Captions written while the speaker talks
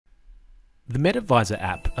The MedAdvisor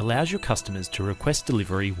app allows your customers to request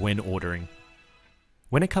delivery when ordering.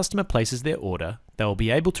 When a customer places their order, they will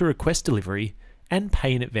be able to request delivery and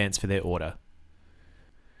pay in advance for their order.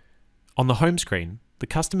 On the home screen, the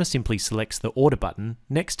customer simply selects the order button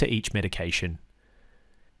next to each medication.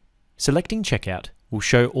 Selecting checkout will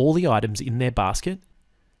show all the items in their basket,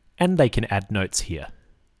 and they can add notes here.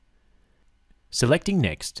 Selecting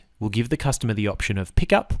next will give the customer the option of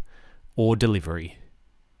pickup or delivery.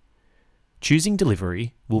 Choosing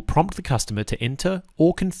delivery will prompt the customer to enter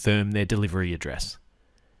or confirm their delivery address.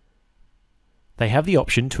 They have the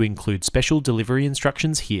option to include special delivery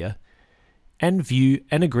instructions here and view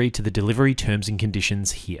and agree to the delivery terms and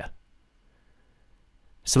conditions here.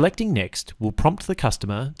 Selecting next will prompt the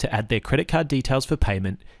customer to add their credit card details for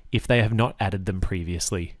payment if they have not added them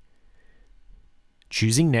previously.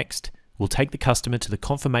 Choosing next will take the customer to the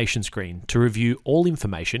confirmation screen to review all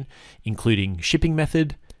information, including shipping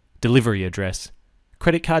method, delivery address,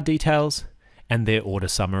 credit card details, and their order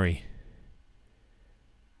summary.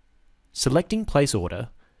 Selecting Place Order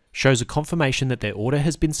shows a confirmation that their order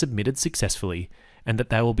has been submitted successfully and that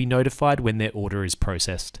they will be notified when their order is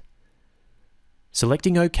processed.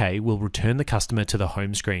 Selecting OK will return the customer to the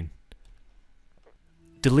home screen.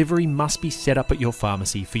 Delivery must be set up at your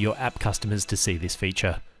pharmacy for your app customers to see this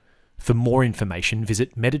feature. For more information,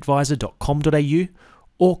 visit medadvisor.com.au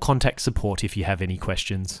or contact support if you have any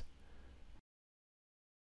questions.